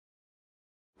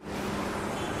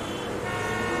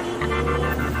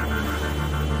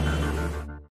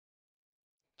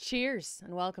Cheers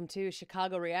and welcome to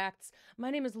Chicago Reacts. My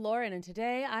name is Lauren and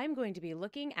today I'm going to be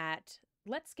looking at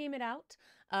Let's Game It Out.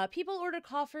 People order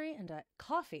coffee and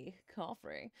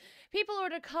People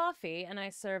order coffee and I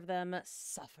serve them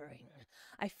suffering.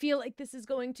 I feel like this is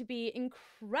going to be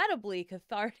incredibly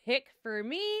cathartic for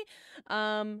me.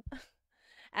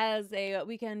 As a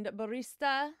weekend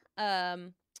barista,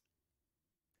 I'm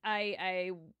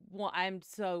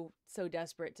so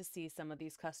desperate to see some of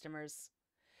these customers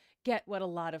get what a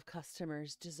lot of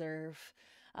customers deserve.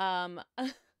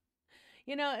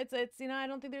 You know, it's I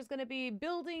don't think there's going to be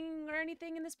building or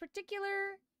anything in this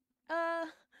particular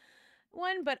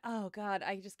one, but oh god,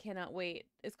 I just cannot wait.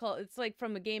 It's like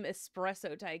from the game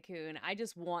Espresso Tycoon. I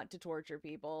just want to torture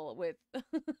people with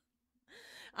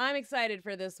I'm excited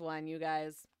for this one, you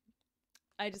guys.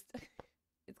 It's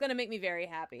going to make me very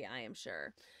happy, I am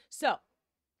sure. So,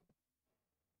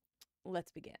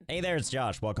 let's begin. Hey there, it's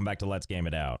Josh. Welcome back to Let's Game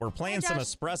It Out. We're playing some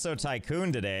Espresso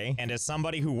Tycoon today, and as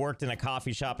somebody who worked in a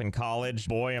coffee shop in college,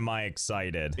 boy am I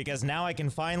excited. Because now I can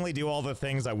finally do all the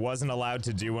things I wasn't allowed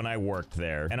to do when I worked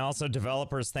there. And also,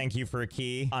 developers, thank you for a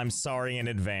key. I'm sorry in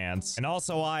advance. And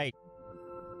also,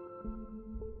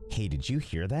 Hey, did you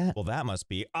hear that? Well, that must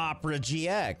be Opera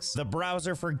GX, the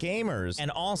browser for gamers, and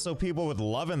also people with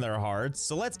love in their hearts.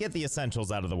 So let's get the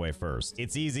essentials out of the way first.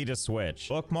 It's easy to switch.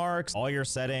 Bookmarks, all your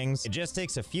settings. It just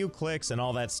takes a few clicks and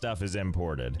all that stuff is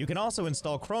imported. You can also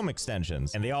install Chrome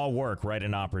extensions, and they all work right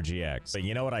in Opera GX. But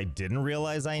you know what I didn't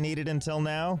realize I needed until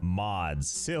now? Mods.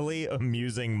 Silly,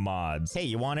 amusing mods. Hey,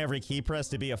 you want every key press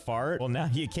to be a fart? Well, now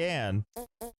you can.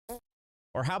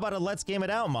 Or how about a Let's Game It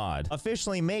Out mod,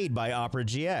 officially made by Opera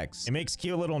GX. It makes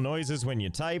cute little noises when you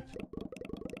type,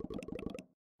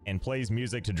 and plays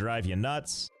music to drive you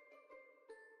nuts,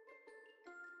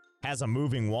 has a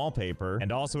moving wallpaper,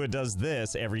 and also it does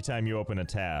this every time you open a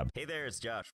tab. Hey there, it's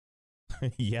Josh.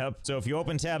 Yep. So if you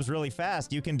open tabs really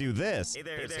fast, you can do this. Hey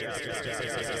there,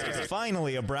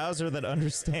 Finally, a browser that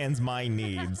understands my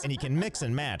needs. And you can mix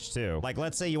and match, too. Like,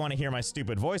 let's say you want to hear my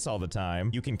stupid voice all the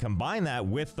time. You can combine that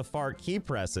with the fart key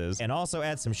presses and also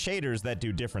add some shaders that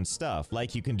do different stuff.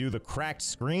 Like, you can do the cracked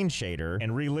screen shader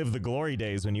and relive the glory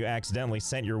days when you accidentally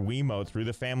sent your Wiimote through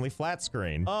the family flat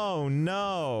screen. Oh,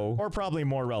 no. Or probably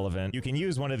more relevant, you can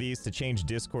use one of these to change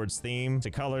Discord's theme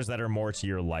to colors that are more to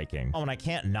your liking. Oh, and I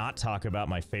can't not talk about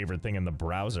my favorite thing in the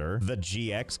browser, the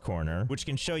GX corner, which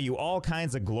can show you all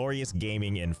kinds of glorious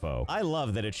gaming info. I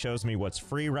love that it shows me what's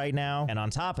free right now, and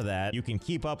on top of that, you can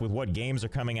keep up with what games are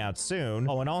coming out soon.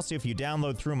 Oh, and also if you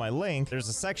download through my link, there's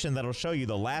a section that'll show you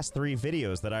the last 3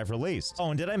 videos that I've released.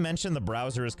 Oh, and did I mention the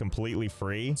browser is completely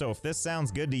free? So if this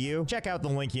sounds good to you, check out the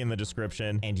link in the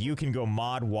description, and you can go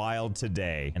mod wild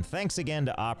today. And thanks again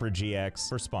to Opera GX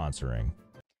for sponsoring.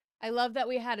 I love that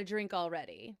we had a drink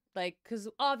already. Like, because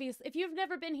obviously, if you've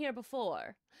never been here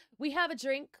before, we have a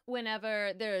drink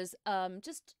whenever there's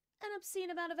just an obscene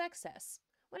amount of excess.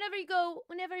 Whenever you go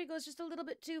just a little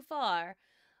bit too far,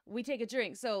 we take a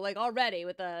drink. So, like, already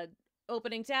with the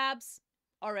opening tabs,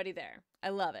 already there. I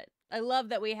love it. I love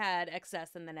that we had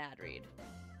excess in the ad read.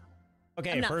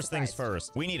 Okay, first things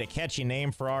first. We need a catchy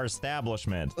name for our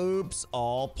establishment. Oops,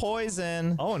 all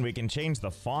poison. Oh, and we can change the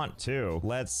font too.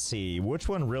 Let's see, which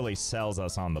one really sells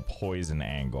us on the poison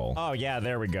angle? Oh yeah,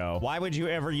 there we go. Why would you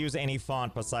ever use any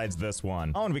font besides this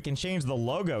one? Oh, and we can change the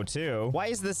logo too. Why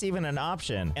is this even an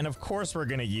option? And of course we're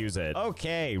gonna use it.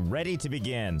 Okay, ready to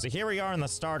begin. So here we are in the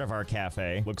start of our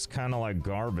cafe. Looks kind of like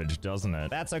garbage, doesn't it?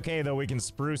 That's okay though, we can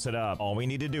spruce it up. All we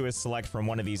need to do is select from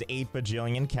one of these 8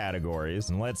 bajillion categories.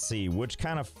 And let's see, which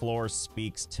kind of floor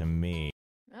speaks to me?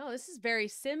 Oh, this is very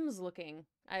Sims looking.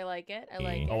 I like it. I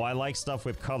like it. Oh, I like stuff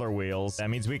with color wheels. That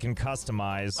means we can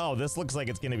customize. Oh, this looks like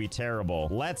it's gonna be terrible.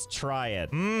 Let's try it.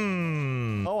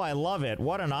 Oh, I love it.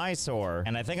 What an eyesore.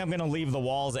 And I think I'm gonna leave the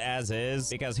walls as is,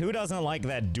 because who doesn't like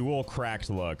that dual cracked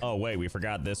look? Oh, wait, we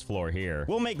forgot this floor here.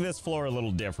 We'll make this floor a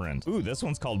little different. Ooh, this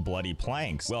one's called Bloody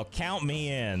Planks. Well, count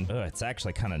me in. Ugh, it's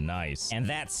actually kind of nice. And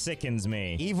that sickens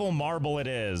me. Evil marble it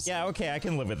is. Yeah, okay, I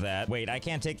can live with that. Wait, I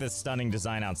can't take this stunning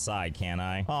design outside, can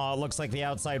I? Oh, it looks like the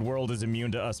outside world is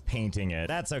immune to us painting it.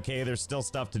 That's okay, there's still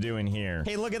stuff to do in here.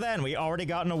 Hey, look at that, and we already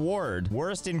got an award.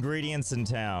 Worst ingredients in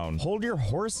town. Hold your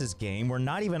horses, game. We're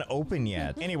not even open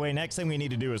yet. Anyway, next thing we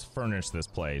need to do is furnish this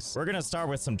place. We're gonna start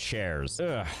with some chairs.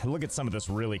 Ugh, look at some of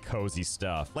this really cozy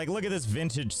stuff. Like, look at this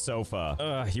vintage sofa.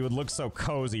 Ugh, you would look so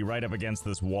cozy right up against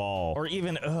this wall. Or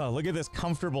even, ugh, look at this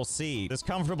comfortable seat. This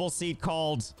comfortable seat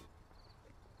called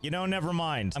You know, never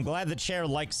mind. I'm glad the chair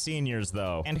likes seniors,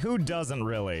 though. And who doesn't,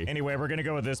 really? Anyway, we're gonna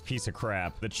go with this piece of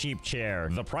crap. The cheap chair.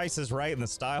 The price is right and the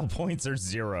style points are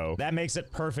 0. That makes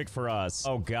it perfect for us.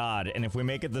 Oh, God. And if we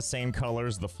make it the same color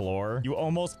as the floor, you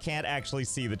almost can't actually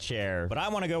see the chair. But I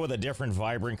want to go with a different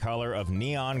vibrant color of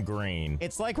neon green.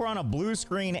 It's like we're on a blue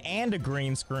screen and a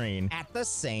green screen at the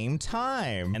same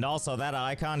time. And also, that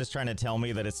icon is trying to tell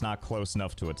me that it's not close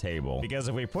enough to a table. Because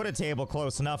if we put a table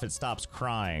close enough, it stops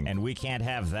crying. And we can't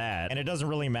have that. And it doesn't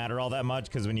really matter all that much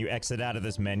because when you exit out of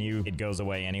this menu, it goes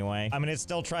away anyway. I mean, it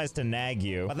still tries to nag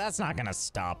you, but that's not gonna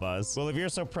stop us. Well, if you're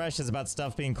so precious about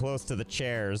stuff being close to the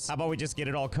chairs, how about we just get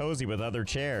it all cozy with other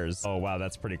chairs? Oh, wow,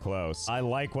 that's pretty close. I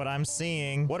like what I'm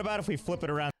seeing. What about if we flip it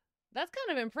around? That's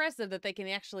kind of impressive that they can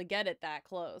actually get it that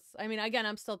close. I mean, again,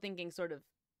 I'm still thinking sort of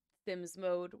Sims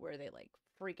mode where they like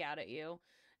freak out at you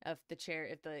if the chair,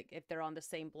 if they're on the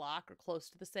same block or close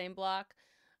to the same block.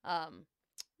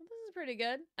 This is pretty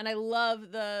good. And I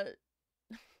love the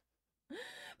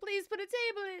please put a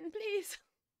table in, please.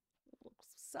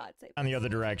 On the other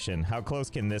direction. How close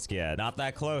can this get? Not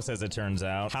that close, as it turns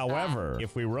out. However,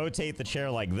 if we rotate the chair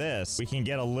like this, we can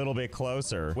get a little bit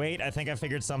closer. Wait, I think I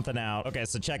figured something out. Okay,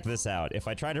 so check this out. If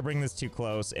I try to bring this too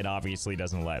close, it obviously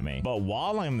doesn't let me. But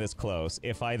while I'm this close,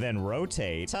 if I then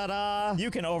rotate, ta-da!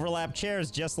 You can overlap chairs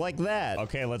just like that.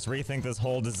 Okay, let's rethink this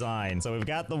whole design. So we've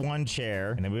got the one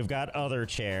chair, and then we've got other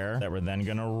chair that we're then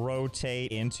gonna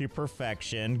rotate into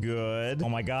perfection. Good. Oh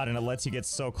my God, and it lets you get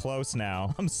so close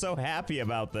now. I'm so happy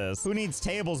about this. Who needs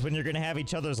tables when you're gonna have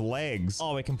each other's legs?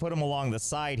 Oh, we can put them along the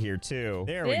side here too.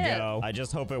 There we go. I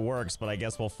just hope it works, but I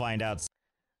guess we'll find out.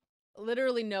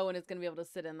 Literally no one is gonna be able to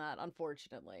sit in that,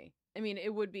 unfortunately. I mean,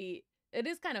 it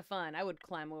is kind of fun. I would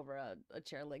climb over a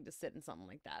chair leg to sit in something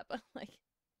like that, but like,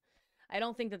 I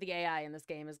don't think that the AI in this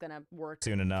game is gonna work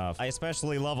soon enough. I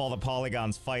especially love all the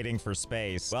polygons fighting for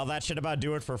space. Well, that should about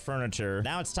do it for furniture.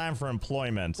 Now it's time for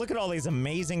employment. Look at all these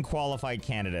amazing qualified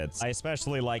candidates. I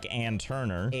especially like Ann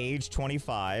Turner. Age,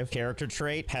 25. Character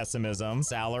trait, pessimism.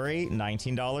 Salary,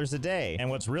 $19 a day. And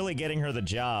what's really getting her the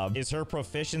job is her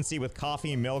proficiency with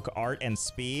coffee, milk, art, and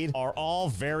speed are all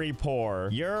very poor.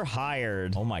 You're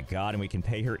hired. Oh my God, and we can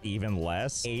pay her even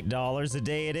less? $8 a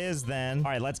day it is then.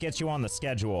 All right, let's get you on the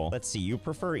schedule. Let's see. You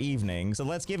prefer evening, so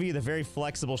let's give you the very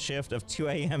flexible shift of 2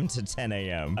 a.m. to 10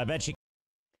 a.m. I bet you...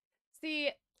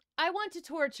 See, I want to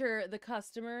torture the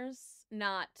customers,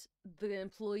 not the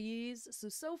employees.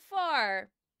 So far,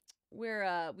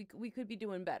 we could be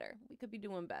doing better. We could be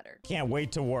doing better. Can't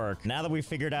wait to work. Now that we've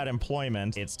figured out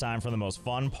employment, it's time for the most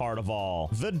fun part of all.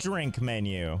 The drink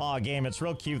menu. Aw, game, it's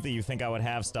real cute that you think I would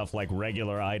have stuff like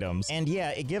regular items. And yeah,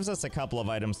 it gives us a couple of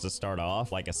items to start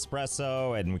off, like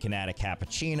espresso, and we can add a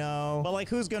cappuccino. But like,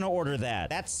 who's gonna order that?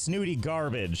 That's snooty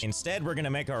garbage. Instead, we're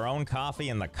gonna make our own coffee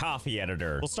in the coffee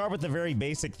editor. We'll start with the very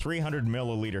basic 300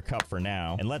 milliliter cup for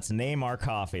now. And let's name our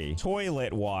coffee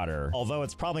toilet water. Although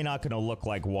it's probably not gonna look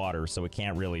like water, so we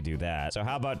can't really do that. So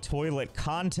how about toilet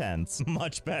contents?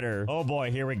 Much better. Oh boy,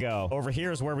 here we go. Over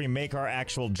here is where we make our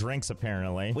actual drinks,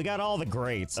 apparently. We got all the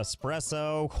greats.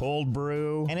 Espresso, cold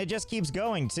brew, and it just keeps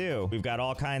going too. We've got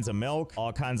all kinds of milk,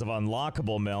 all kinds of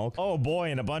unlockable milk. Oh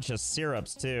boy, and a bunch of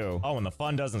syrups too. Oh, and the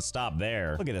fun doesn't stop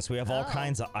there. Look at this. We have all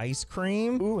kinds of ice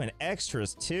cream. Ooh, and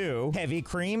extras too. Heavy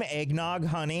cream, eggnog,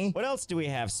 honey. What else do we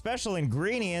have? Special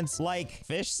ingredients like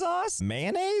fish sauce?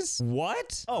 Mayonnaise?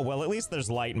 What? Oh, well, at least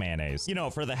there's light mayonnaise. You know,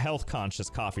 for the health-conscious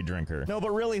coffee drinker. No,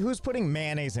 but really, who's putting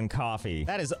mayonnaise in coffee?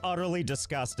 That is utterly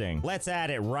disgusting. Let's add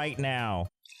it right now.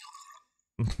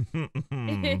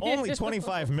 Only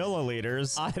 25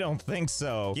 milliliters? I don't think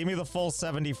so. Give me the full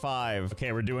 75.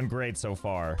 Okay, we're doing great so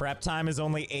far. Prep time is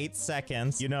only 8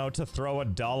 seconds, you know, to throw a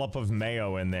dollop of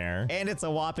mayo in there. And it's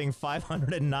a whopping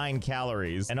 509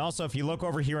 calories. And also, if you look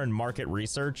over here in market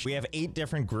research, we have 8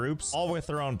 different groups, all with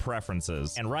their own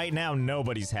preferences. And right now,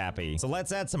 nobody's happy. So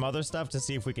let's add some other stuff to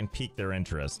see if we can pique their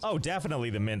interest. Oh,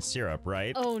 definitely the mint syrup,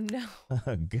 right? Oh, no.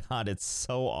 God, it's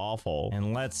so awful.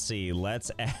 And let's see, let's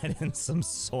add in some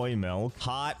soy milk,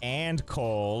 hot and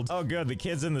cold. Oh good, the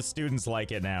kids and the students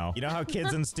like it now. You know how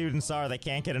kids and students are, they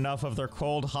can't get enough of their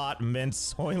cold, hot mint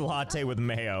soy latte with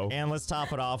mayo. And let's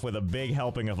top it off with a big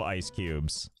helping of ice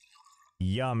cubes.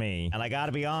 Yummy. And I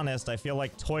gotta be honest, I feel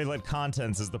like toilet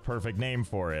contents is the perfect name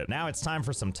for it. Now it's time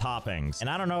for some toppings. And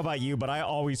I don't know about you, but I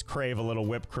always crave a little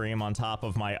whipped cream on top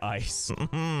of my ice.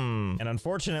 And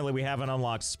unfortunately, we haven't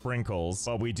unlocked sprinkles,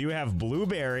 but we do have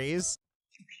blueberries.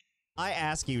 I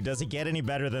ask you, does it get any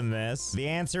better than this? The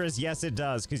answer is yes, it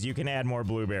does, because you can add more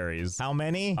blueberries. How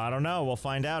many? I don't know. We'll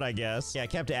find out, I guess. Yeah, I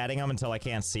kept adding them until I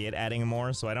can't see it adding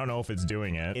more, so I don't know if it's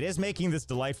doing it. It is making this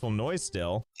delightful noise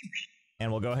still.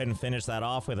 And we'll go ahead and finish that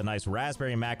off with a nice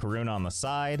raspberry macaroon on the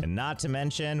side. And not to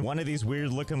mention one of these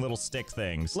weird looking little stick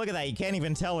things. Look at that. You can't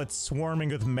even tell it's swarming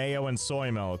with mayo and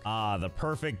soy milk. Ah, the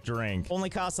perfect drink.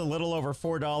 Only costs a little over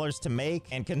 $4 to make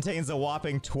and contains a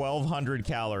whopping 1,200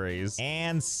 calories.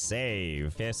 And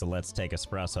save. Okay, so let's take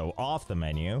espresso off the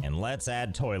menu and let's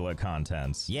add toilet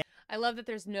contents. Yeah. I love that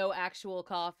there's no actual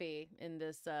coffee in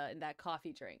this in that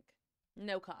coffee drink.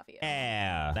 No coffee at all.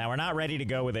 Yeah. Now, we're not ready to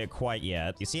go with it quite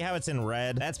yet. You see how it's in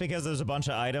red? That's because there's a bunch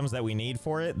of items that we need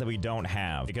for it that we don't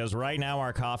have. Because right now,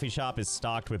 our coffee shop is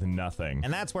stocked with nothing.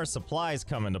 And that's where supplies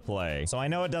come into play. So I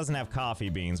know it doesn't have coffee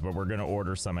beans, but we're going to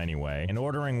order some anyway. And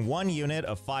ordering 1 unit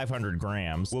of 500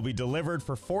 grams will be delivered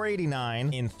for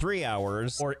 $4.89 in 3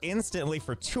 hours or instantly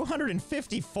for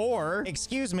 $254.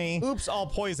 Excuse me. Oops, All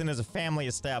Poison is a family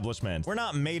establishment. We're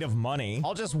not made of money.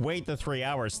 I'll just wait the 3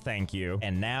 hours, thank you.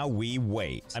 And now we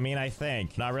wait. I mean, I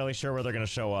think. Not really sure where they're gonna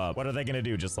show up. What are they gonna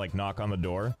do? Just like knock on the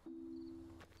door?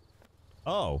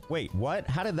 Oh, wait, what?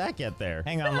 How did that get there?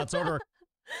 Hang on, let's order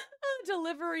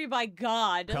Delivery by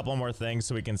God. a couple more things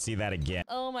so we can see that again.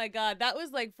 Oh my God, that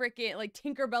was like freaking like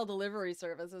Tinkerbell delivery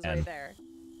services right there.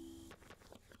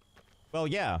 Well,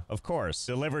 yeah, of course.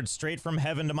 Delivered straight from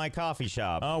heaven to my coffee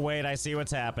shop. Oh, wait, I see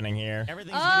what's happening here.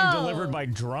 Everything's getting delivered by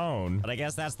drone. But I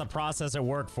guess that's the process at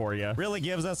work for you. Really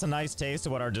gives us a nice taste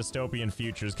of what our dystopian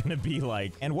future is gonna be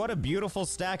like. And what a beautiful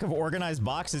stack of organized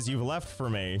boxes you've left for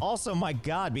me. Also, my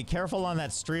God, be careful on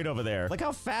that street over there. Look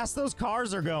how fast those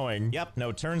cars are going. Yep,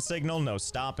 no turn signal, no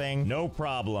stopping, no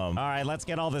problem. All right, let's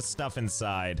get all this stuff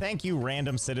inside. Thank you,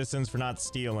 random citizens, for not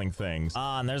stealing things.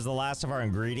 Ah, and there's the last of our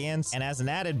ingredients. And as an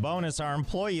added bonus, our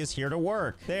employee is here to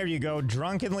work. There you go,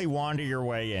 drunkenly wander your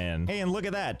way in. Hey, and look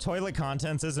at that, toilet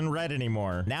contents isn't red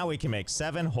anymore. Now we can make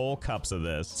 7 whole cups of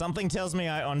this. Something tells me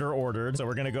I under-ordered, so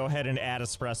we're gonna go ahead and add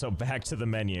espresso back to the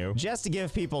menu, just to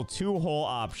give people 2 whole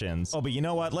options. Oh, but you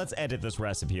know what? Let's edit this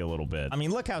recipe a little bit. I mean,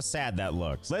 look how sad that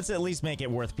looks. Let's at least make it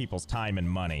worth people's time and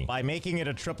money by making it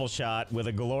a triple shot with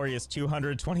a glorious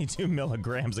 222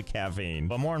 milligrams of caffeine.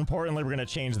 But more importantly, we're gonna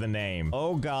change the name.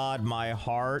 Oh God, my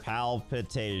heart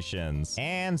palpitations.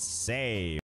 And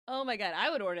save. Oh my God, I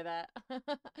would order that.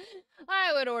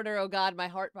 I would order, oh God, my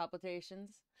heart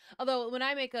palpitations. Although when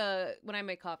I make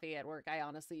coffee at work, I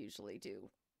honestly usually do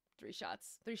 3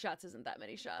 shots. 3 shots isn't that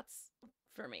many shots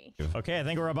for me. Okay, I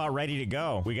think we're about ready to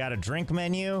go. We got a drink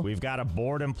menu. We've got a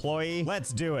bored employee.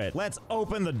 Let's do it. Let's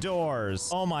open the doors.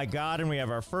 Oh my God, and we have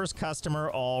our first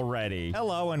customer already.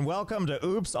 Hello and welcome to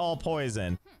Oops, All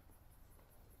Poison.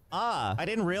 Ah, I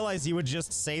didn't realize you would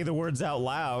just say the words out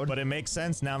loud, but it makes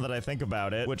sense now that I think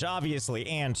about it, which obviously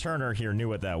Ann Turner here knew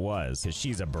what that was, because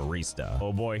she's a barista.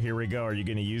 Oh boy, here we go. Are you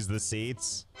going to use the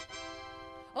seats?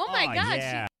 Oh my God,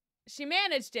 yeah. She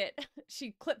managed it.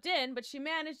 She clipped in, but she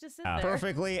managed to sit there.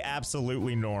 Perfectly,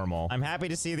 absolutely normal. I'm happy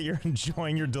to see that you're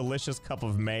enjoying your delicious cup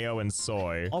of mayo and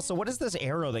soy. Also, what is this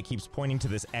arrow that keeps pointing to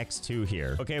this X2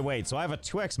 here? Okay, wait, so I have a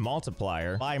 2x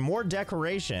multiplier. Buy more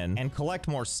decoration and collect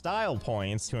more style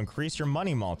points to increase your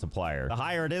money multiplier. The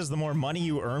higher it is, the more money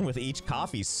you earn with each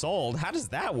coffee sold. How does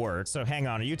that work? So hang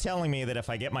on, are you telling me that if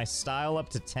I get my style up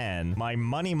to 10, my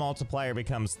money multiplier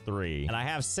becomes 3? And I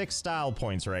have 6 style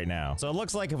points right now. So it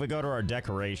looks like if we go to our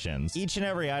decorations, each and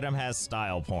every item has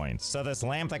style points. So this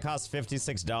lamp that costs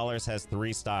 $56 has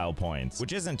 3 style points,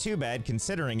 which isn't too bad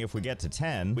considering if we get to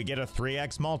 10, we get a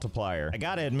 3x multiplier. I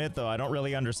gotta admit though, I don't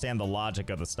really understand the logic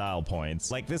of the style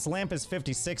points. Like this lamp is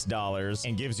 $56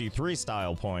 and gives you 3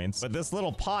 style points, but this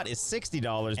little pot is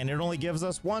 $60 and it only gives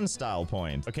us 1 style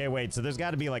point. Okay, wait, so there's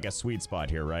gotta be like a sweet spot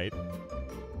here, right?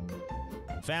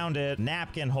 Found it.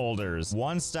 Napkin holders.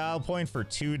 1 style point for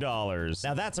 $2.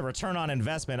 Now that's a return on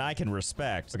investment I can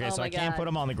respect. Okay, so I can't put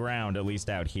them on the ground, at least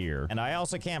out here. And I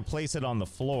also can't place it on the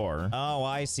floor. Oh,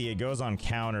 I see. It goes on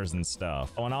counters and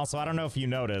stuff. Oh, and also, I don't know if you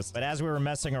noticed, but as we were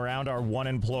messing around, our 1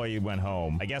 employee went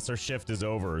home. I guess her shift is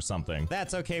over or something.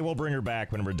 That's okay. We'll bring her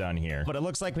back when we're done here. But it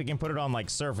looks like we can put it on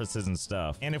like surfaces and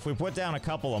stuff. And if we put down a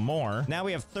couple of more, now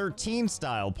we have 13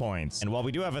 style points. And while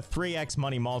we do have a 3x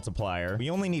money multiplier, we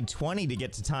only need 20 to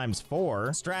get to times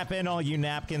 4. Strap in all you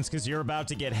napkins because you're about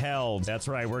to get held. That's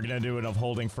right, we're gonna do it of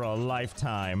holding for a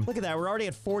lifetime. Look at that, we're already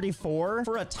at 44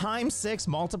 for a times 6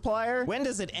 multiplier. When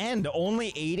does it end?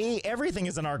 Only 80? Everything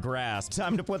is in our grasp.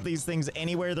 Time to put these things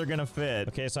anywhere they're gonna fit.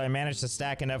 Okay, so I managed to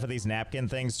stack enough of these napkin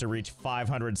things to reach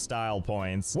 500 style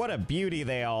points. What a beauty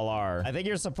they all are. I think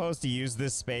you're supposed to use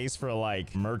this space for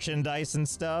like merchandise and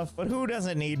stuff, but who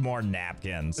doesn't need more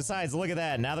napkins? Besides, look at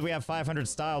that, now that we have 500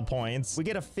 style points, we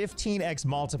get a 15x 6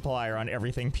 multiplier on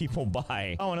everything people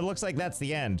buy. Oh, and it looks like that's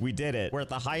the end. We did it. We're at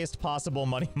the highest possible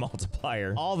money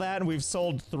multiplier. All that, and we've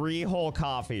sold 3 whole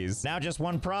coffees. Now just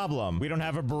one problem. We don't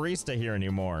have a barista here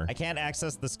anymore. I can't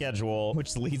access the schedule,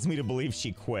 which leads me to believe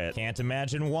she quit. Can't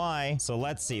imagine why. So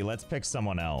let's see. Let's pick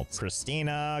someone else.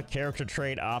 Christina, character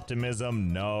trait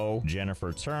optimism, no.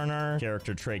 Jennifer Turner,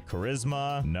 character trait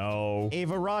charisma, no.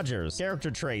 Ava Rogers,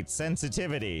 character trait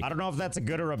sensitivity. I don't know if that's a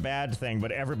good or a bad thing,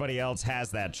 but everybody else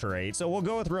has that trait. So we'll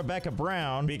go with Rebecca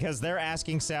Brown because their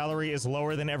asking salary is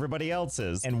lower than everybody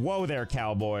else's. And whoa there,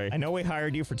 cowboy. I know we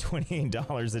hired you for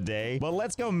 $28 a day, but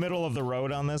let's go middle of the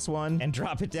road on this one and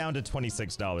drop it down to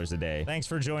 $26 a day. Thanks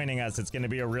for joining us. It's going to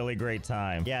be a really great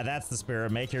time. Yeah, that's the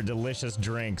spirit. Make your delicious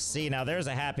drinks. See, now there's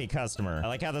a happy customer. I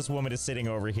like how this woman is sitting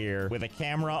over here with a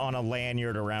camera on a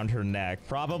lanyard around her neck,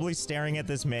 probably staring at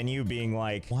this menu being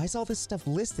like, why is all this stuff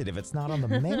listed if it's not on the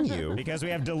menu? Because we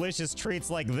have delicious treats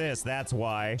like this, that's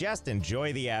why. Just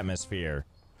enjoy the atmosphere.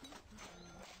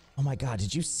 Oh my god,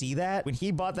 did you see that? When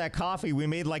he bought that coffee, we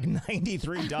made like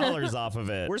 $93 off of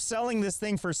it. We're selling this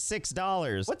thing for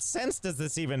 $6. What sense does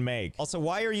this even make? Also,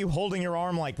 why are you holding your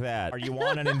arm like that? Are you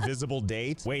on an invisible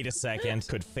date? Wait a second.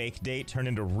 Could fake date turn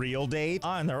into real date?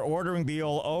 Ah, and they're ordering the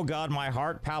old, oh god, my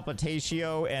heart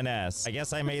palpitatio NS. I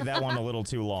guess I made that one a little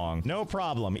too long. No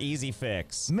problem. Easy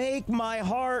fix. Make my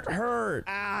heart hurt.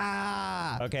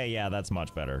 Ah! Okay, yeah, that's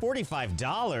much better.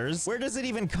 $45? Where does it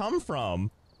even come from?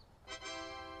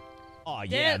 Oh,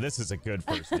 yeah, this is a good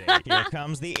first date. Here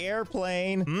comes the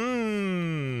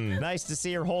airplane. Nice to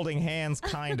see her holding hands,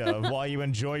 kind of, while you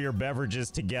enjoy your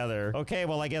beverages together. Okay,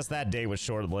 well, I guess that day was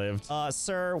short-lived.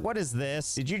 Sir, what is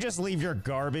this? Did you just leave your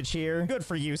garbage here? Good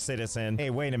for you, citizen. Hey,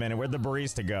 wait a minute, where'd the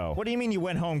barista go? What do you mean you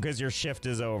went home because your shift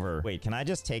is over? Wait, can I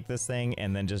just take this thing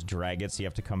and then just drag it so you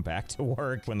have to come back to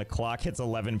work? When the clock hits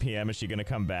 11 p.m., is she gonna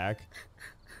come back?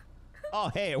 Oh,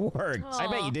 hey, it worked. Aww.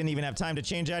 I bet you didn't even have time to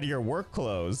change out of your work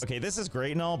clothes. Okay, this is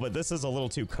great and all, but this is a little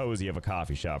too cozy of a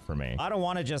coffee shop for me. I don't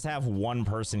want to just have one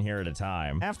person here at a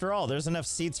time. After all, there's enough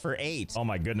seats for 8. Oh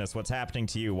my goodness, what's happening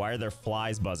to you? Why are there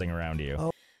flies buzzing around you?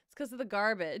 Oh. It's because of the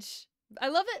garbage. I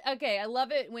love it. Okay, I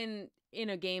love it when,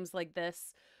 games like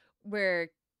this, where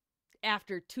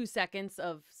after 2 seconds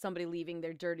of somebody leaving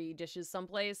their dirty dishes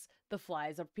someplace, the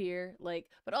flies appear. Like,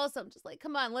 but also I'm just like,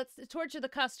 come on, let's torture the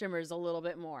customers a little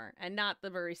bit more and not the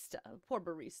barista. Poor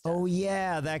barista. Oh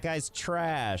yeah, that guy's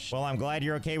trash. Well, I'm glad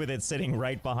you're okay with it sitting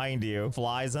right behind you,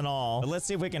 flies and all. But let's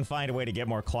see if we can find a way to get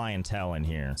more clientele in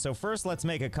here. So first, let's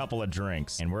make a couple of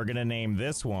drinks, and we're gonna name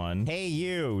this one, Hey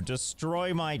You,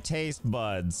 Destroy My Taste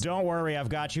Buds. Don't worry, I've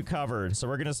got you covered. So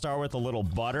we're gonna start with a little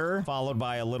butter, followed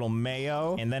by a little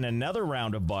mayo, and then another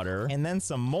round of butter, and then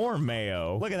some more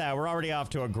mayo. Look at that, we're already off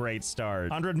to a great start.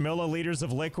 100 milliliters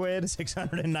of liquid,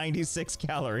 696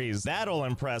 calories. That'll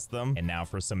impress them. And now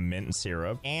for some mint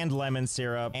syrup, and lemon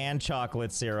syrup, and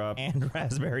chocolate syrup, and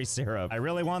raspberry syrup. I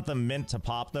really want the mint to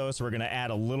pop though, so we're gonna add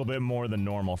a little bit more than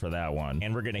normal for that one.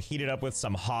 And we're gonna heat it up with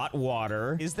some hot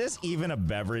water. Is this even a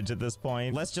beverage at this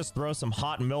point? Let's just throw some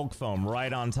hot milk foam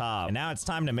right on top. And now it's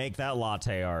time to make that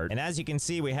latte art. And as you can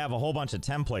see, we have a whole bunch of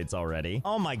templates already.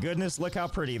 Oh my goodness, look how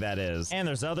pretty that is. And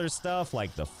there's other stuff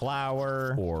like the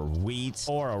flour, or wheat,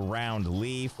 or a round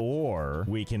leaf, or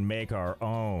we can make our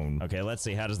own. Okay, let's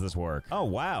see, how does this work? Oh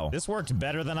wow, this worked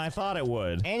better than I thought it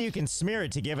would. And you can smear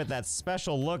it to give it that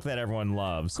special look that everyone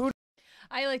loves.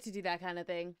 I like to do that kind of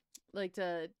thing. Like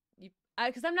to,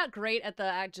 because I'm not great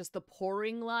at just the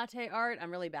pouring latte art.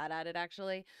 I'm really bad at it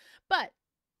actually. But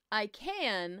I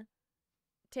can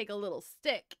take a little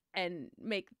stick and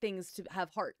make things to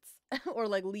have hearts or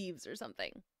like leaves or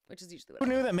something. Which is usually what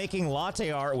Who knew that making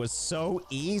latte art was so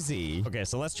easy? Okay,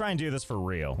 so let's try and do this for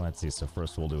real. Let's see, so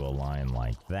first we'll do a line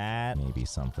like that. Maybe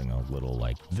something a little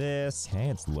like this. Okay,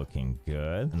 it's looking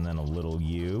good. And then a little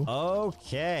U.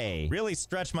 Okay. Really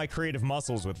stretch my creative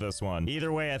muscles with this one.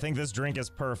 Either way, I think this drink is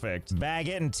perfect. Bag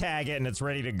it and tag it and it's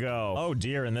ready to go. Oh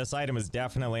dear, and this item is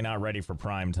definitely not ready for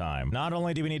prime time. Not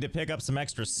only do we need to pick up some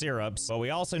extra syrups, but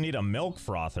we also need a milk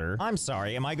frother. I'm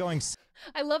sorry, am I going...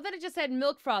 I love that it just said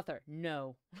milk frother.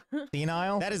 No.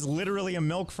 Senile? That is literally a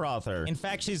milk frother. In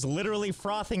fact, she's literally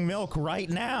frothing milk right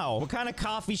now. What kind of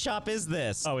coffee shop is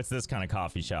this? Oh, it's this kind of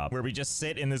coffee shop where we just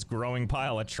sit in this growing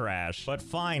pile of trash. But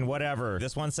fine, whatever.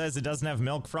 This one says it doesn't have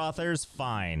milk frothers.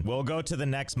 Fine. We'll go to the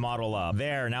next model up.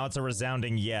 There, now it's a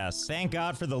resounding yes. Thank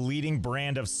God for the leading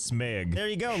brand of Smig. There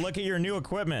you go. Look at your new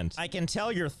equipment. I can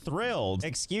tell you're thrilled.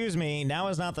 Excuse me, now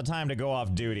is not the time to go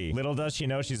off duty. Little does she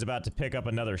know she's about to pick up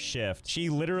another shift. She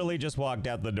literally just walked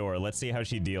out the door. Let's see how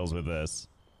she deals with this.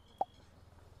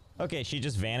 Okay, she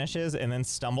just vanishes and then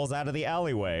stumbles out of the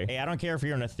alleyway. Hey, I don't care if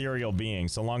you're an ethereal being,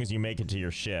 so long as you make it to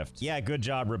your shift. Yeah, good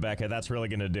job, Rebecca. That's really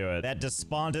gonna do it. That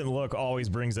despondent look always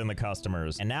brings in the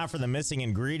customers. And now for the missing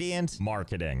ingredient,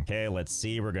 marketing. Okay, let's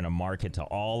see. We're gonna market to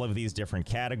all of these different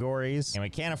categories. And we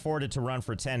can't afford it to run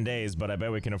for 10 days, but I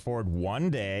bet we can afford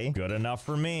 1 day. Good enough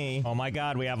for me. Oh my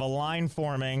God, we have a line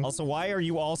forming. Also, why are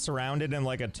you all surrounded in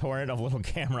like a torrent of little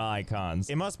camera icons?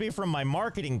 It must be from my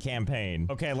marketing campaign.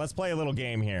 Okay, let's play a little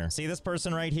game here. See this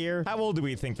person right here? How old do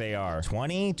we think they are?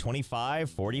 20, 25,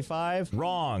 45?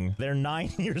 Wrong. They're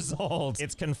 9 years old.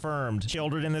 It's confirmed.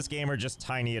 Children in this game are just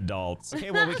tiny adults.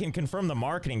 Okay, well, we can confirm the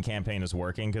marketing campaign is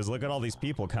working because look at all these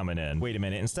people coming in. Wait a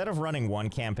minute. Instead of running one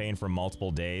campaign for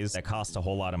multiple days that costs a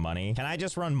whole lot of money, can I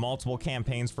just run multiple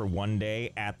campaigns for 1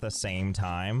 day at the same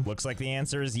time? Looks like the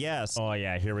answer is yes. Oh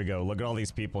yeah, here we go. Look at all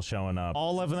these people showing up.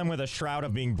 All of them with a shroud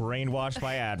of being brainwashed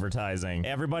by advertising.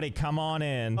 Everybody come on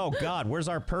in. Oh God, where's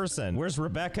our person? Where's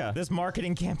Rebecca? This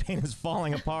marketing campaign is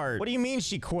falling apart. What do you mean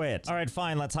she quit? All right,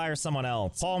 fine, let's hire someone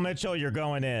else. Paul Mitchell, you're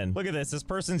going in. Look at this. This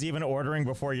person's even ordering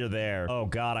before you're there. Oh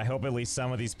God, I hope at least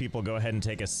some of these people go ahead and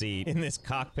take a seat in this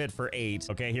cockpit for 8.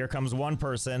 Okay, here comes one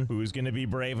person who's gonna be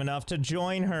brave enough to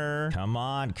join her. Come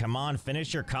on,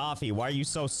 finish your coffee. Why are you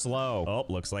so slow? Oh,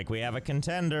 looks like we have a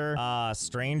contender.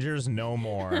 Strangers no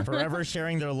more. Forever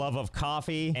sharing their love of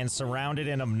coffee and surrounded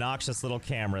in obnoxious little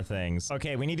camera things.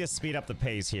 Okay, we need to speed up the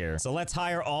pace here. So let's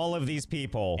hire all of these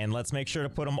people and let's make sure to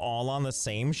put them all on the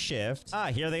same shift.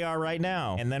 Here they are right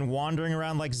now. And then wandering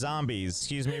around like zombies.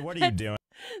 Excuse me, what are you doing?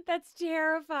 That's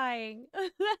terrifying.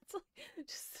 That's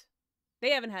just... They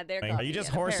haven't had their coffee Are you just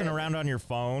yet, horsing apparently. around on your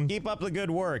phone? Keep up the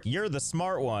good work. You're the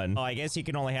smart one. Oh, I guess you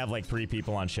can only have like 3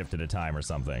 people on shift at a time or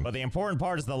something. But the important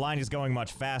part is the line is going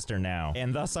much faster now,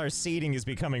 and thus our seating is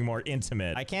becoming more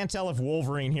intimate. I can't tell if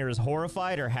Wolverine here is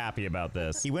horrified or happy about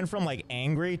this. He went from like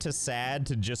angry to sad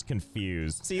to just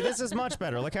confused. See, this is much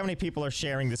better. Look how many people are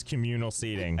sharing this communal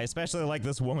seating. I especially like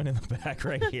this woman in the back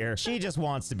right here. She just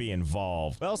wants to be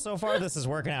involved. Well, so far this is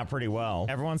working out pretty well.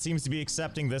 Everyone seems to be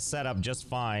accepting this setup just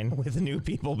fine, with new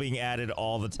people being added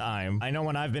all the time. I know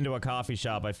when I've been to a coffee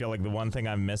shop, I feel like the one thing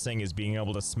I'm missing is being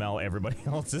able to smell everybody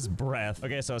else's breath.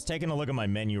 Okay, so I was taking a look at my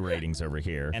menu ratings over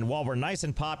here, and while we're nice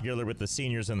and popular with the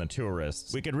seniors and the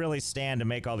tourists, we could really stand to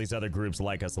make all these other groups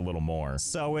like us a little more.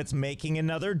 So it's making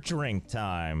another drink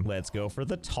time. Let's go for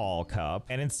the tall cup.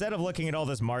 And instead of looking at all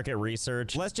this market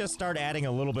research, let's just start adding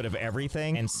a little bit of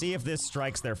everything and see if this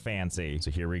strikes their fancy.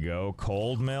 So here we go.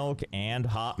 Cold milk and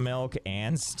hot milk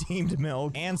and steamed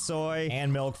milk and soy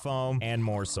and milk foam and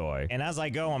more soy. And as I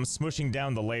go, I'm smushing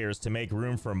down the layers to make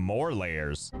room for more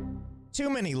layers. Too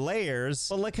many layers?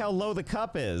 But look how low the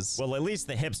cup is. Well, at least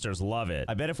the hipsters love it.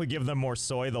 I bet if we give them more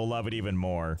soy, they'll love it even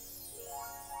more.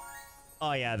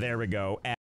 Oh yeah, there we go.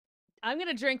 I'm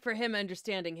gonna drink for him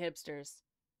understanding hipsters.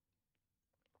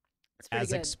 It's pretty As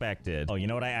good. expected. Oh, you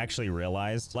know what I actually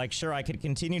realized? Like, sure, I could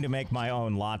continue to make my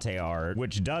own latte art,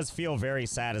 which does feel very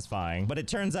satisfying, but it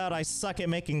turns out I suck at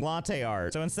making latte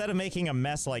art. So instead of making a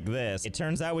mess like this, it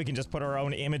turns out we can just put our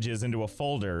own images into a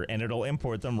folder and it'll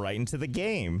import them right into the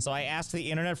game. So I asked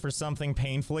the internet for something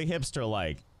painfully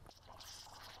hipster-like.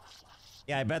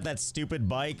 Yeah, I bet that stupid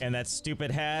bike and that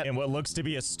stupid hat and what looks to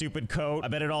be a stupid coat, I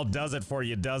bet it all does it for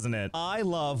you, doesn't it? I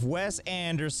love Wes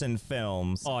Anderson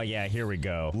films. Oh yeah, here we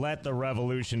go. Let the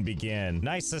revolution begin.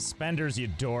 Nice suspenders, you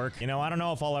dork. You know, I don't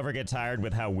know if I'll ever get tired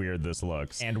with how weird this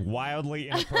looks. And wildly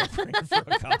inappropriate for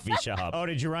a coffee shop. Oh,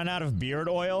 did you run out of beard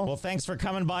oil? Well, thanks for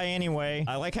coming by anyway.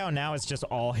 I like how now it's just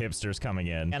all hipsters coming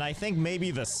in. And I think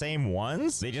maybe the same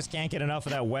ones? They just can't get enough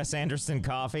of that Wes Anderson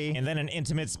coffee and then an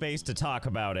intimate space to talk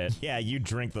about it. Yeah, you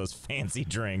drink those fancy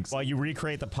drinks while you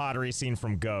recreate the pottery scene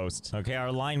from Ghost. Okay,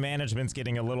 our line management's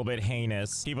getting a little bit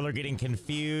heinous. People are getting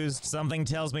confused. Something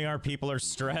tells me our people are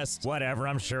stressed. Whatever,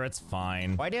 I'm sure it's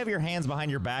fine. Why do you have your hands behind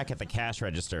your back at the cash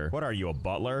register? What are you, a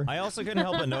butler? I also couldn't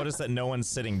help but notice that no one's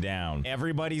sitting down.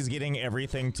 Everybody's getting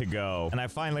everything to go. And I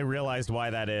finally realized why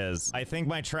that is. I think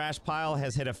my trash pile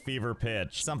has hit a fever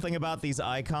pitch. Something about these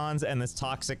icons and this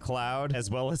toxic cloud, as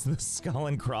well as the skull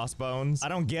and crossbones. I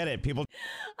don't get it. People...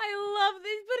 I love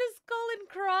this. Put a skull and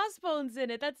crossbones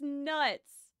in it. That's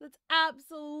nuts. That's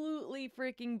absolutely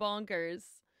freaking bonkers.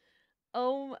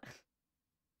 Oh,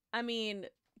 I mean,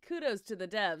 kudos to the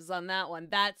devs on that one.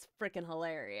 That's freaking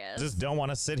hilarious. Just don't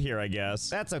want to sit here, I guess.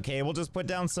 That's okay, we'll just put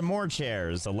down some more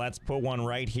chairs. So let's put one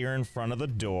right here in front of the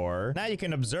door. Now you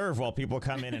can observe while people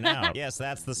come in and out. Yes,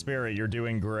 that's the spirit, you're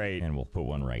doing great. And we'll put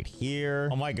one right here.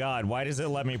 Oh my god, why does it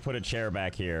let me put a chair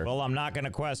back here? Well, I'm not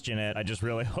gonna question it. I just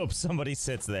really hope somebody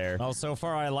sits there. Oh, so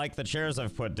far I like the chairs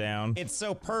I've put down. It's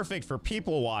so perfect for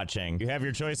people watching. You have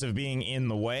your choice of being in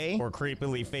the way or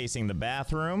creepily facing the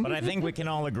bathroom, but I think we can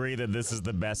all agree that this is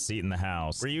the best seat in the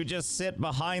house, where you just sit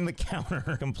behind the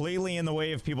counter, completely in the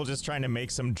way of people just trying to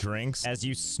make some drinks as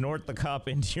you snort the cup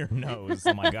into your nose.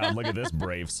 Oh my god, look at this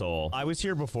brave soul. I was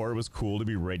here before, it was cool to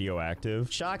be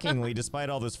radioactive. Shockingly, despite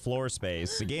all this floor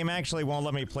space, the game actually won't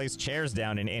let me place chairs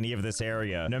down in any of this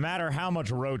area, no matter how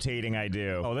much rotating I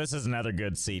do. Oh, this is another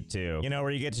good seat too. You know,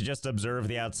 where you get to just observe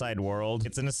the outside world.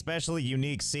 It's an especially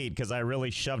unique seat because I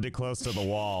really shoved it close to the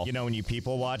wall. You know, when you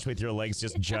people watch with your legs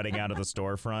just jutting out of the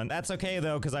storefront. That's okay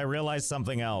though, because I realized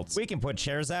something else. We can put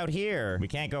chairs out here. We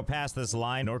can't go past this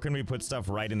line, nor can we put stuff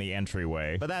right in the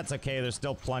entryway. But that's okay, there's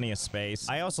still plenty of space.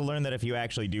 I also learned that if you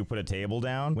actually do put a table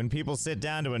down, when people sit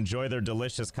down to enjoy their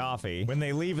delicious coffee, when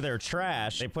they leave their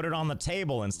trash, they put it on the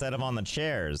table instead of on the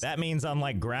chairs. That means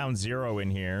unlike Ground Zero in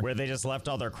here, where they just left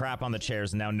all their crap on the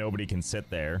chairs and now nobody can sit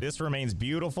there, this remains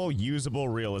beautiful, usable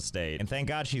real estate. And thank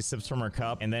God she sips from her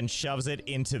cup and then shoves it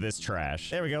into this trash.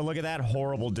 There we go, look at that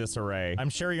horrible disarray. I'm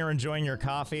sure you're enjoying your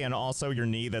coffee and also your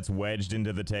knee that's wedged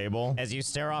into the table as you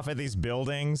stare off at these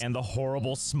buildings and the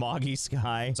horrible smoggy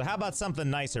sky. So how about something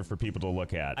nicer for people to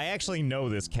look at? I actually know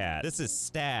this cat. This is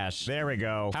Stash. There we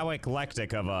go. How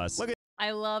eclectic of us. Look at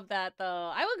I love that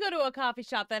though. I would go to a coffee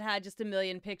shop that had just a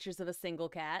million pictures of a single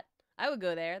cat. I would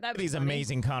go there. That'd be these funny.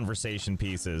 amazing conversation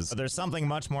pieces. But there's something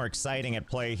much more exciting at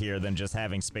play here than just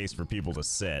having space for people to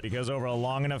sit. Because over a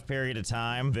long enough period of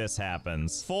time, this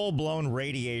happens. Full-blown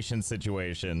radiation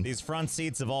situation. These front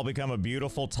seats have all become a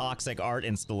beautiful toxic art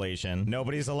installation.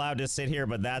 Nobody's allowed to sit here,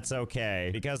 but that's okay.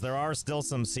 Because there are still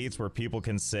some seats where people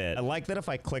can sit. I like that if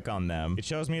I click on them, it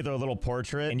shows me their little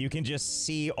portrait, and you can just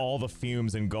see all the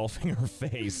fumes engulfing her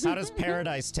face. How does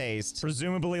paradise taste?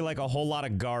 Presumably like a whole lot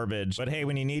of garbage. But hey,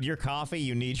 when you need your coffee,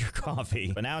 you need your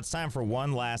coffee. But now it's time for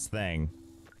one last thing.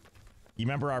 You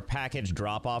remember our package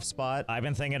drop-off spot? I've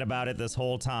been thinking about it this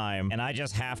whole time, and I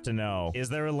just have to know, is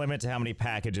there a limit to how many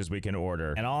packages we can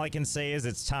order? And all I can say is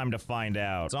it's time to find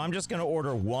out. So I'm just gonna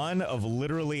order one of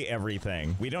literally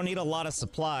everything. We don't need a lot of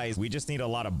supplies, we just need a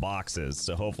lot of boxes.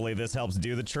 So hopefully this helps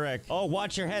do the trick. Oh,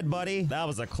 watch your head, buddy. That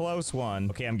was a close one.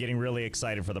 Okay, I'm getting really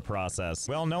excited for the process.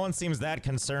 Well, no one seems that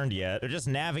concerned yet. They're just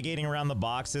navigating around the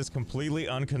boxes, completely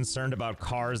unconcerned about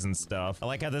cars and stuff. I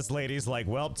like how this lady's like,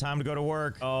 well, time to go to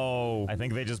work. Oh, I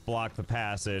think they just blocked the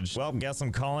passage. Well, guess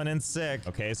I'm calling in sick.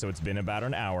 Okay, so it's been about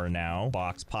an hour now.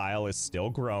 Box pile is still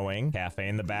growing. Cafe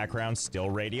in the background still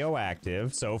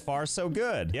radioactive. So far, so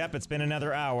good. Yep, it's been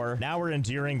another hour. Now we're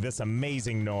enduring this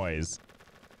amazing noise.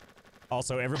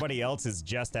 Also, everybody else is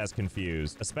just as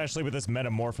confused, especially with this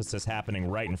metamorphosis happening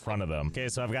right in front of them. Okay,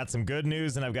 so I've got some good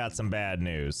news and I've got some bad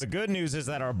news. The good news is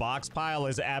that our box pile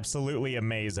is absolutely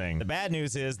amazing. The bad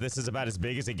news is this is about as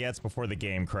big as it gets before the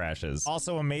game crashes.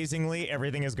 Also, amazingly,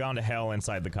 everything has gone to hell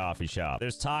inside the coffee shop.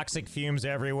 There's toxic fumes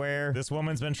everywhere. This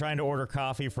woman's been trying to order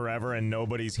coffee forever and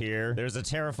nobody's here. There's a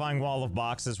terrifying wall of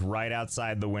boxes right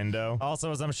outside the window.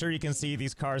 Also, as I'm sure you can see,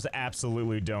 these cars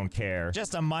absolutely don't care.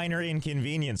 Just a minor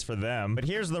inconvenience for them. But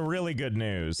here's the really good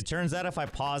news. It turns out if I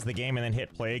pause the game and then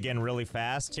hit play again really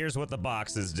fast, here's what the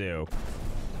boxes do.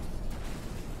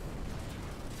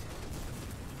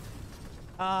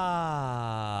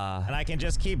 Ah, and I can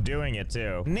just keep doing it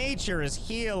too. Nature is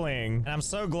healing, and I'm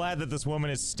so glad that this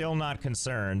woman is still not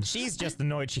concerned. She's just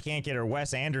annoyed she can't get her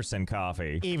Wes Anderson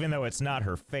coffee, even though it's not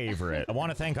her favorite. I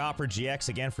want to thank Opera GX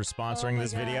again for sponsoring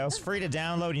this video. It's free to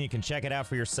download, and you can check it out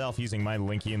for yourself using my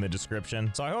linky in the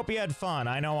description. So I hope you had fun.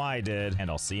 I know I did,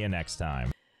 and I'll see you next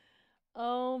time.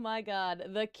 Oh my god,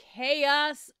 the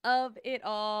chaos of it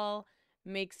all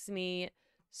makes me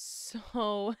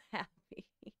so happy.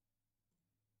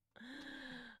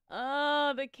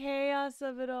 Oh, the chaos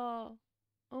of it all.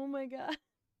 Oh my god.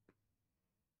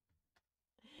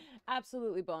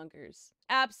 Absolutely bonkers.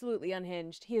 Absolutely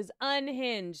unhinged. He is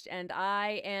unhinged, and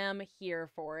I am here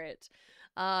for it.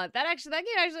 That game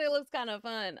actually looks kind of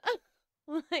fun.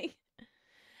 Like,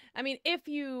 I mean, if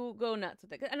you go nuts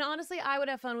with it. And honestly, I would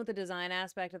have fun with the design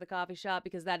aspect of the coffee shop,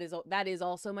 because that is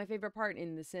also my favorite part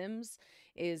in The Sims,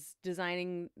 is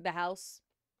designing the house.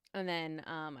 And then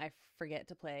I forget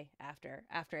to play after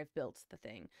I've built the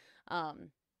thing. But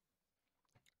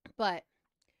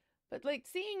like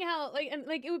seeing how, like, and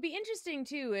like it would be interesting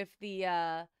too if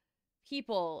the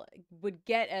people would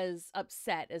get as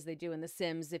upset as they do in The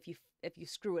Sims if you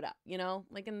screw it up, you know?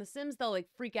 Like in The Sims, they'll like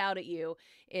freak out at you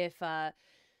if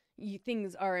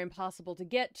things are impossible to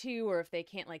get to, or if they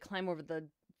can't like climb over the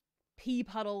pee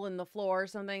puddle in the floor or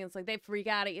something. It's like they freak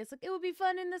out at you. It's like it would be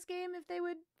fun in this game if they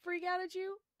would freak out at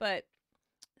you, but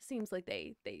it seems like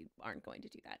they aren't going to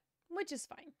do that, which is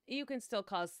fine. You can still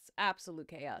cause absolute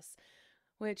chaos,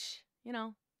 which, you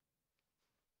know,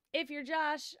 if you're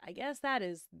Josh, I guess that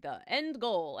is the end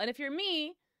goal. And if you're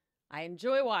me, I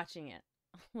enjoy watching it.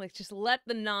 Like, just let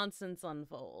the nonsense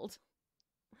unfold.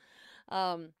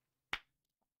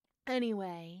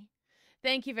 Anyway,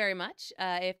 thank you very much.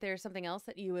 If there's something else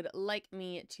that you would like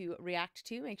me to react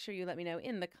to, make sure you let me know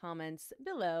in the comments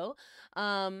below.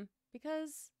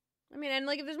 Because, I mean, and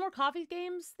like if there's more coffee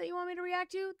games that you want me to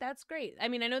react to, that's great. I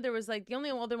mean, I know there was like, the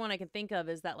only other one I can think of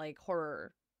is that like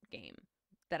horror game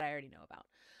that I already know about.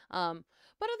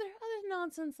 But other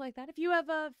nonsense like that. If you have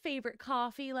a favorite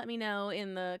coffee, let me know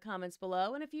in the comments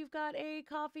below. And if you've got a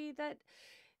coffee that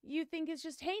you think is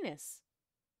just heinous,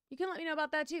 you can let me know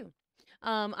about that too.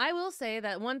 I will say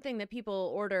that one thing that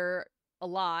people order a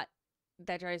lot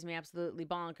that drives me absolutely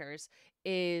bonkers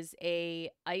is a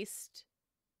iced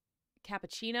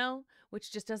cappuccino,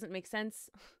 which just doesn't make sense.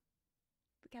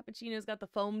 The cappuccino's got the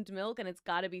foamed milk and it's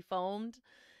got to be foamed.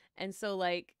 And so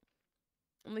like,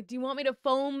 I'm like, do you want me to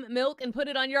foam milk and put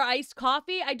it on your iced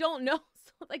coffee? I don't know.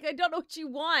 Like, I don't know what you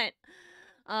want.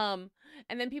 And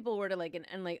then people order like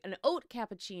an oat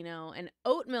cappuccino and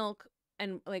oat milk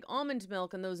and like almond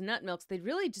milk and those nut milks. They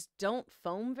really just don't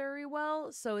foam very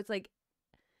well. So it's like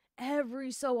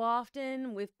every so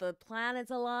often with the planets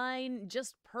align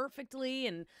just perfectly,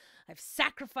 and I've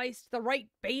sacrificed the right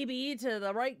baby to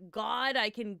the right god, I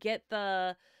can get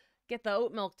the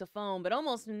oat milk to foam, but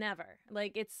almost never.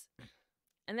 Like it's...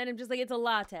 And then I'm just like, it's a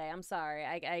latte. I'm sorry.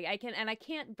 I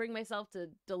can't bring myself to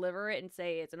deliver it and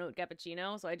say it's an oat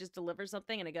cappuccino. So I just deliver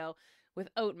something and I go with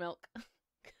oat milk.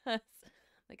 Cause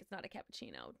like, it's not a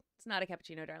cappuccino. It's not a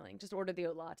cappuccino, darling. Just order the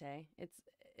oat latte.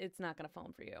 It's not going to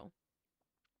foam for you.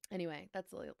 Anyway,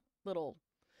 that's a little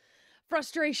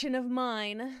frustration of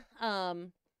mine.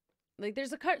 Like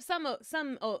there's some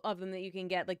of them that you can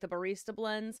get, like the barista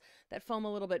blends that foam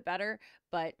a little bit better,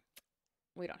 but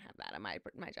we don't have that at my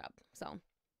job. So,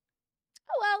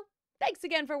 oh well. Thanks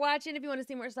again for watching. If you want to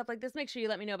see more stuff like this, make sure you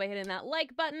let me know by hitting that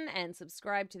like button and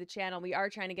subscribe to the channel. We are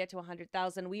trying to get to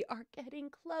 100,000. We are getting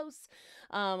close.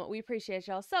 We appreciate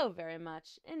y'all so very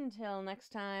much. Until next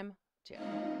time, cheers.